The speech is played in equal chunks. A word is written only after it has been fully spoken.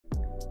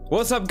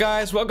What's up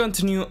guys, welcome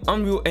to new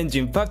Unreal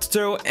Engine 5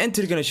 tutorial, and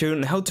today I'm gonna show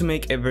you how to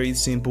make a very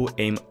simple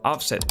aim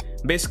offset.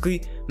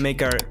 Basically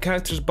make our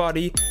character's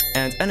body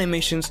and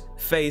animations,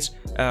 face,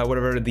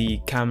 whatever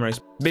the camera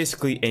is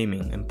basically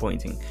aiming and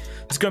pointing.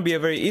 It's gonna be a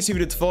very easy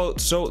video to follow,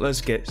 so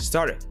let's get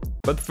started.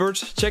 But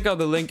first, check out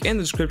the link in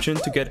the description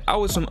to get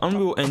some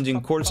Unreal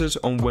Engine courses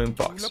on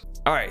WinFox.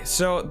 Alright,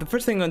 so the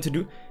first thing I'm going to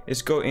do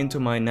is go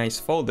into my nice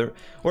folder,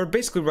 where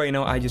basically right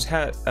now I just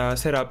had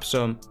set up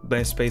some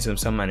blend space and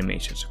some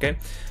animations, okay?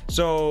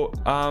 So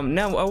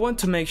now I want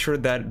to make sure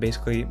that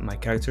basically my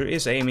character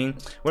is aiming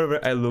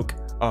wherever I look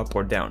up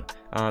or down,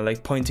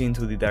 like pointing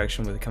to the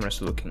direction where the camera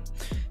is looking.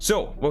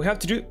 So what we have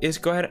to do is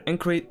go ahead and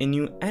create a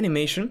new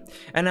animation,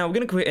 and now we're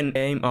going to create an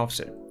aim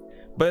offset.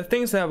 But the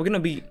thing is that we're going to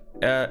be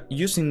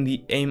using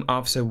the aim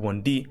offset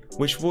 1D,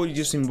 which will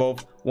just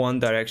involve one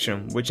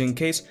direction, which in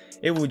case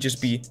it will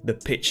just be the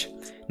pitch.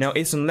 Now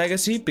it's on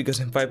legacy because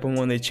in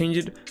 5.1 they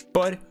changed it,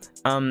 but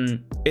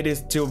it is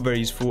still very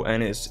useful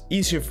and it's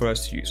easier for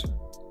us to use.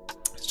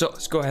 So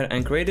let's go ahead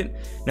and create it.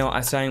 Now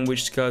assign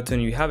which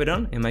skeleton you have it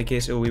on. In my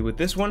case it will be with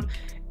this one,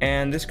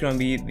 and this is going to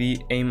be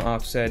the aim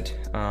offset,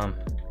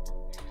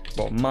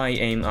 well, my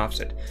aim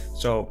offset.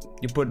 So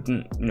you put,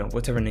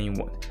 whatever name you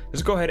want.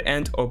 Let's go ahead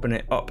and open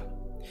it up.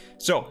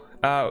 So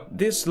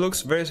this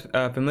looks very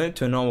familiar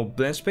to a normal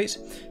blend space.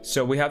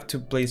 So we have to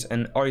place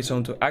an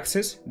horizontal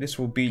axis. This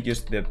will be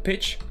just the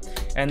pitch,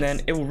 and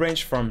then it will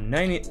range from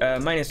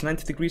minus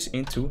 90 degrees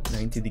into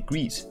 90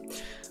 degrees.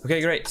 Okay,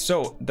 great.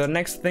 So the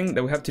next thing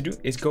that we have to do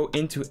is go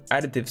into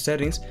additive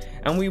settings,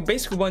 and we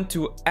basically want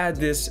to add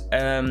this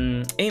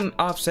aim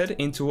offset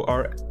into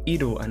our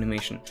idle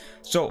animation.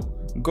 So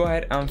go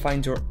ahead and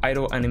find your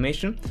idle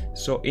animation.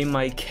 So in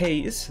my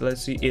case,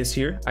 let's see, is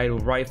here idle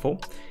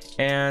rifle,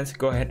 and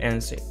go ahead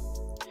and save.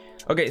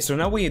 Okay, so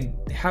now we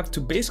have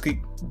to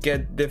basically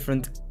get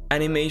different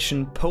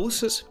animation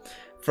poses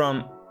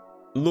from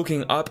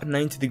looking up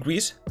 90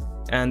 degrees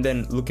and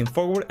then looking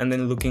forward and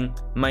then looking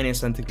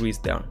minus 90 degrees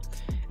down,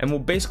 and we'll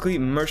basically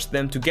merge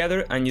them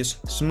together and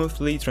just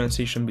smoothly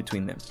transition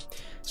between them.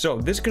 So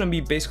this is going to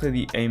be basically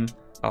the aim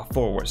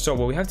forward. So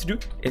what we have to do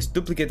is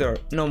duplicate our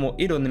normal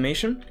idle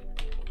animation,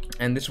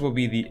 and this will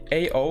be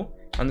the AO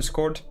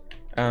underscored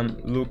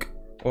look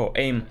or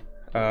aim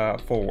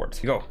forward.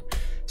 Go.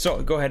 So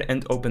go ahead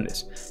and open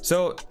this.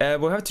 So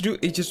what we have to do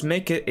is just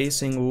make it a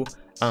single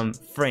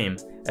frame,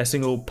 a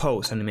single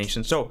pose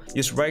animation. So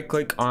just right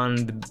click on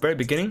the very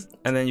beginning,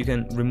 and then you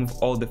can remove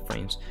all the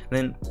frames,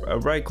 and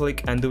then right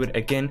click and do it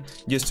again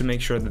just to make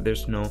sure that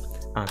there's no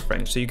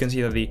frames. So you can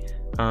see that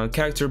the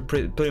character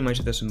pretty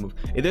much doesn't move.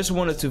 If there's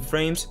 1 or 2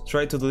 frames,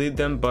 try to delete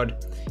them,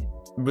 but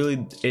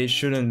really it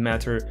shouldn't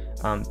matter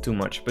too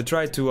much, but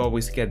try to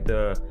always get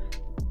all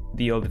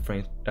the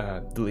frames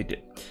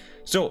deleted.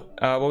 So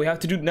what we have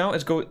to do now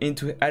is go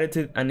into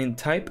additive and in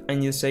type,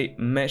 and you say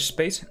mesh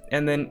space,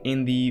 and then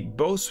in the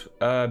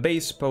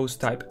base pose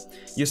type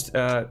just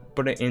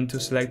put it into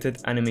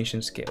selected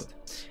animation scale.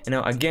 And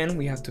now again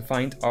we have to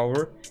find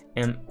our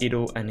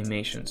idle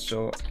animation.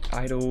 So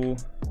idle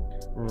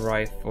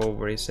rifle,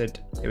 where is it?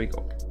 Here we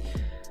go.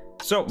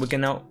 So we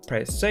can now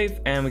press save,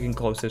 and we can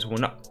close this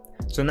one up.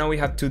 So now we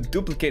have to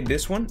duplicate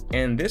this one,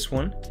 and this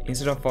one,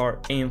 instead of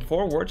our aim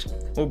forward,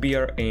 will be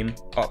our aim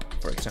up,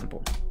 for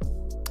example.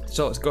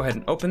 So let's go ahead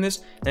and open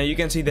this. Now you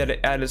can see that it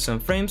added some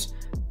frames.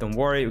 Don't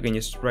worry, we can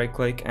just right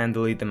click and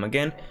delete them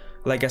again.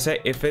 Like I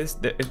said, if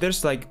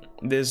there's like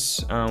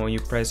this when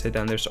you press it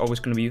and there's always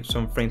going to be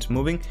some frames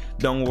moving,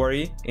 don't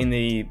worry. In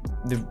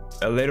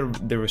later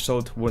the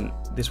result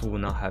this will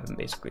not happen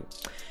basically.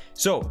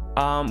 So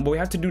what we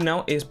have to do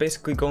now is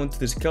basically go into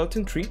the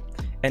skeleton tree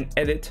and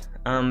edit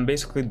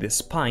basically the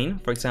spine.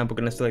 For example, we're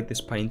gonna select the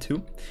spine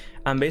too,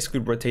 and basically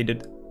rotate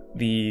it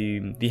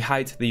the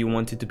height that you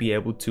want it to be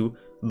able to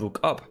look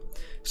up.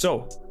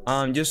 So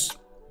just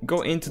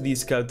go into the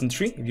skeleton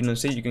tree. If you don't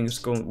see it, you can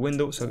just go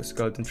window, so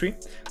skeleton tree,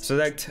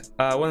 select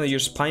one of your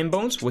spine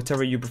bones,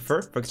 whichever you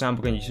prefer. For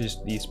example, you can use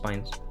the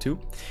spines too,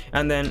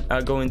 and then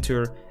go into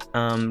your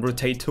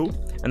rotate tool,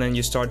 and then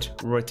you start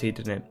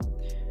rotating it,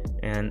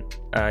 and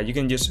you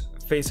can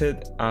just face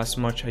it as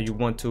much as you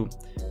want to,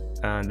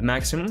 the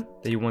maximum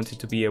that you want it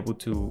to be able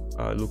to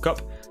look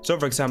up. So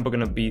for example,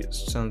 gonna be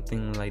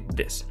something like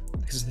this.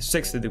 This is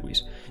 60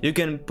 degrees. You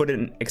can put it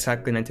in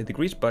exactly 90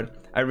 degrees,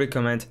 but I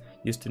recommend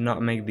just to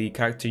not make the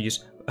character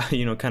just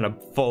kind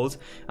of fold,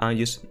 and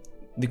just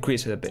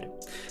decrease it a bit.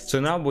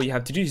 So now what you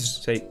have to do is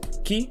say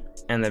key,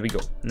 and there we go.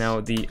 Now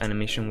the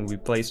animation will be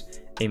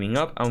placed aiming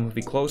up, and if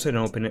we close it and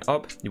open it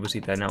up, you will see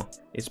that now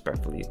it's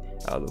perfectly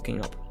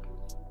looking up.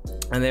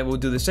 And then we'll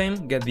do the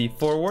same, get the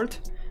forward,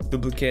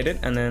 duplicate it,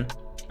 and then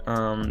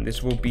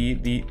this will be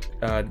the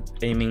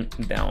aiming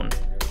down.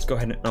 Let's go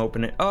ahead and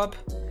open it up,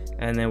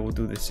 and then we'll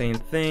do the same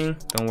thing.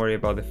 Don't worry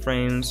about the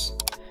frames.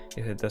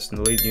 If it doesn't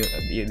delete,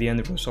 the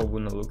end result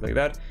will not look like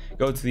that.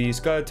 Go to the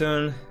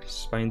skeleton,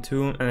 spine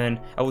 2, and then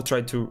I will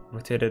try to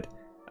rotate it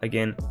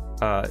again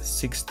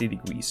 60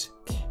 degrees.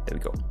 There we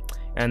go.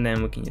 and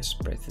then we can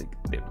just press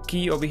the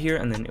key over here,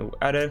 and then it will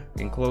add it. We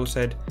can close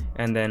it,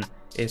 and then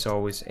it's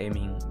always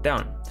aiming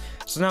down.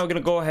 So now we're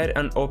gonna go ahead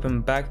and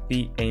open back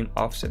the aim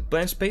offset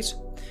blend space,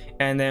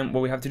 and then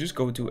what we have to do is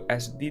go to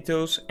asset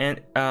details,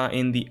 and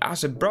in the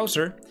asset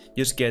browser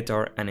just get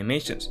our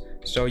animations.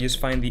 So just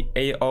find the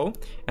AO,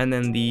 and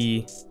then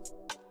we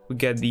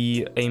get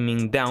the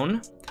aiming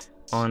down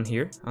on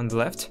here on the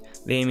left,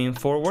 the aiming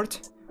forward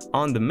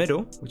on the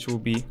middle, which will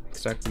be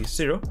exactly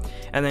 0,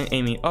 and then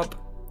aiming up,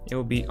 it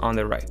will be on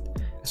the right.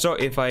 So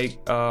if I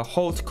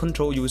hold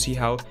control, you will see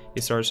how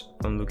it starts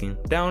from looking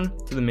down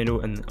to the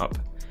middle and up,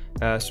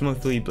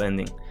 smoothly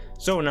blending.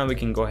 So now we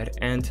can go ahead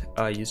and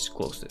just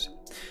close this.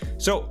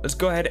 So let's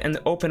go ahead and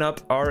open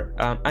up our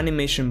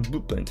animation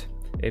blueprint.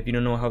 If you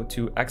don't know how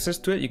to access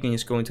to it, you can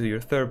just go into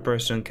your third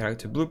person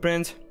character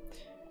blueprint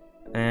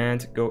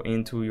and go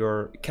into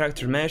your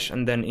character mesh,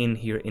 and then in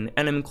here in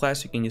enemy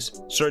class you can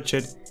just search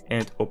it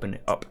and open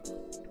it up.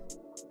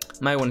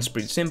 My one is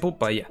pretty simple,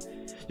 but yeah,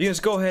 you can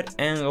just go ahead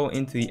and go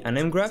into the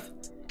anim graph,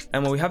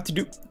 and what we have to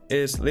do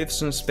is leave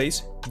some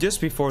space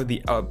just before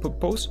the output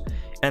pose,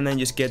 and then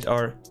just get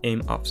our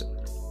aim offset.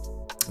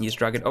 You just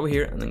drag it over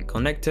here and then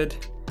connect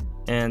it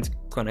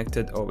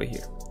over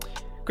here.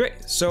 Great,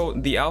 so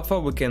the alpha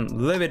we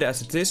can leave it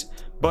as it is,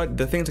 but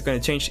the thing that's going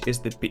to change is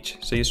the pitch.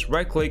 So just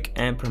right click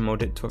and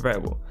promote it to a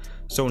variable.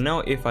 So now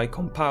if I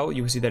compile,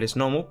 you will see that it's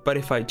normal, but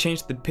if I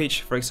change the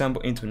pitch, for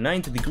example, into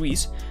 90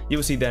 degrees, you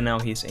will see that now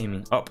he's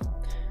aiming up.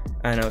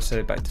 And I'll set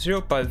it back to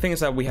 0, but the thing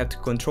is that we have to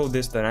control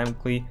this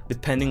dynamically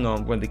depending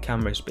on where the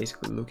camera is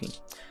basically looking.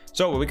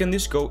 So we can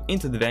just go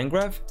into the van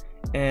graph,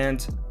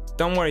 and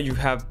don't worry, you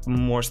have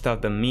more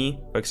stuff than me,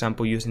 for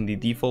example using the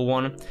default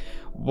one.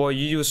 What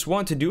you just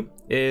want to do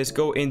is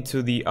go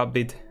into the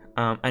update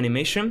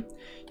animation.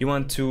 You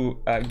want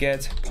to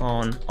get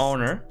pawn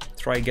honor,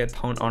 try get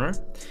pawn honor,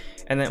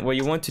 and then what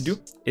you want to do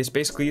is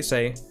basically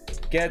say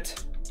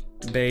get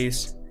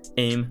base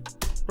aim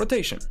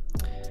rotation.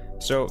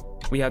 So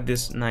we have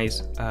this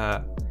nice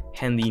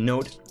handy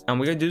node, and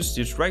we're gonna do is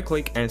just right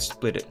click and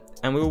split it,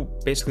 and we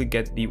will basically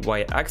get the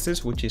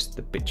y-axis, which is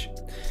the pitch.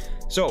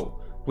 So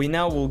we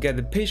now will get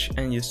the pitch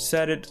and you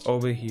set it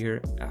over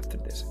here after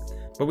this.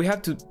 But we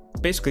have to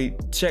basically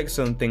check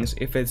some things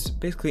if it's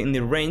basically in the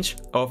range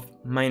of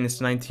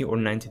 -90 or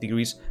 90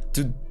 degrees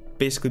to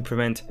basically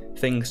prevent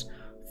things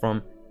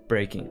from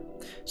breaking.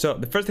 So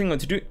the first thing I'm going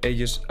to do is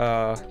just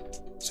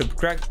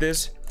subtract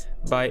this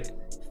by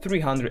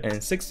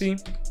 360,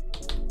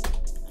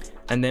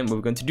 and then what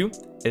we're going to do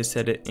is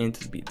set it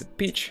into be the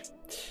pitch,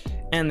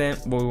 and then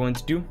what we want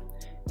to do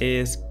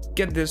is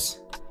get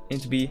this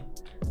into be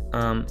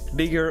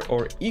bigger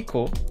or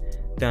equal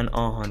than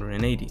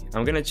 180.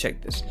 I'm gonna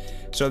check this.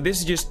 So this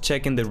is just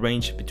checking the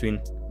range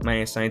between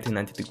 -90 and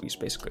 90 degrees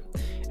basically,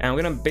 and I'm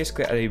gonna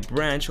basically add a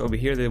branch over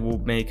here that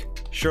will make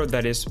sure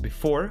that is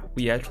before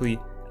we actually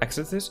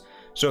access this.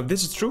 So if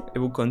this is true, it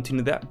will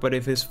continue that, but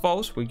if it's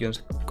false, we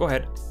just go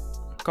ahead,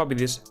 copy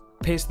this,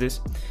 paste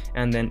this,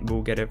 and then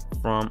we'll get it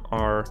from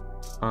our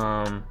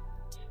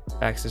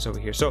axis over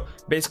here. So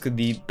basically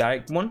the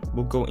direct one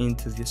will go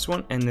into this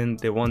one, and then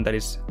the one that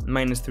is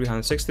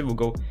 -360 will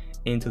go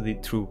into the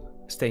true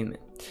statement.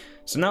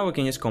 So now we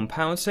can just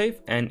compile and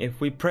save, and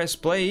if we press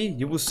play,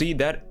 you will see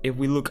that if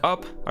we look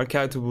up, our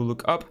character will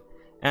look up,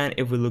 and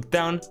if we look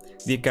down,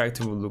 the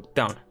character will look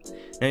down.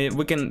 Now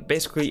we can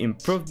basically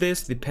improve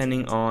this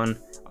depending on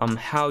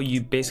how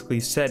you basically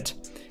set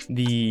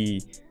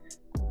the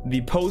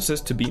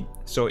poses to be.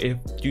 So if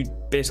you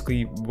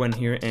basically went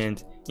here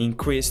and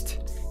increased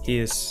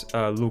his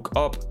look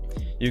up,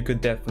 you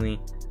could definitely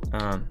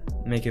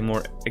make it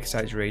more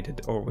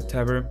exaggerated or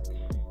whatever.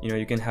 You know,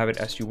 you can have it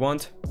as you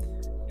want.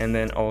 And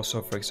then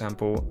also, for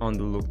example, on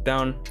the look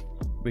down,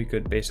 we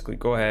could basically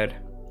go ahead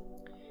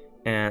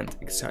and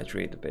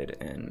exaggerate a bit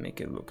and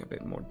make it look a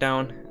bit more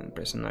down, and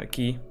press another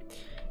key,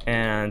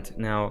 and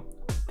now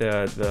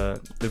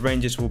the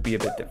ranges will be a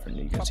bit different,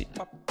 you can see.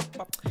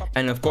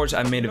 And of course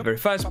I made it very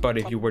fast, but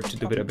if you were to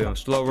do it a bit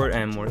slower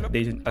and more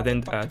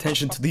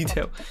attention to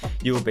detail,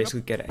 you will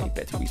basically get a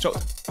better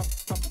result.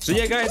 So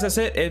yeah guys, that's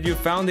it. If you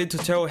found the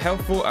tutorial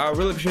helpful, I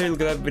really appreciate you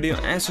look at that video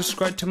and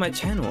subscribe to my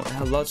channel. I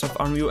have lots of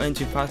Unreal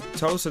Engine 5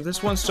 tutorials of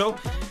this one, so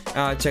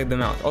check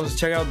them out. Also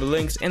check out the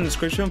links in the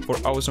description for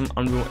awesome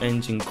Unreal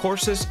Engine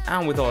courses,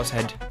 and with all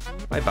said,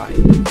 bye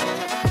bye.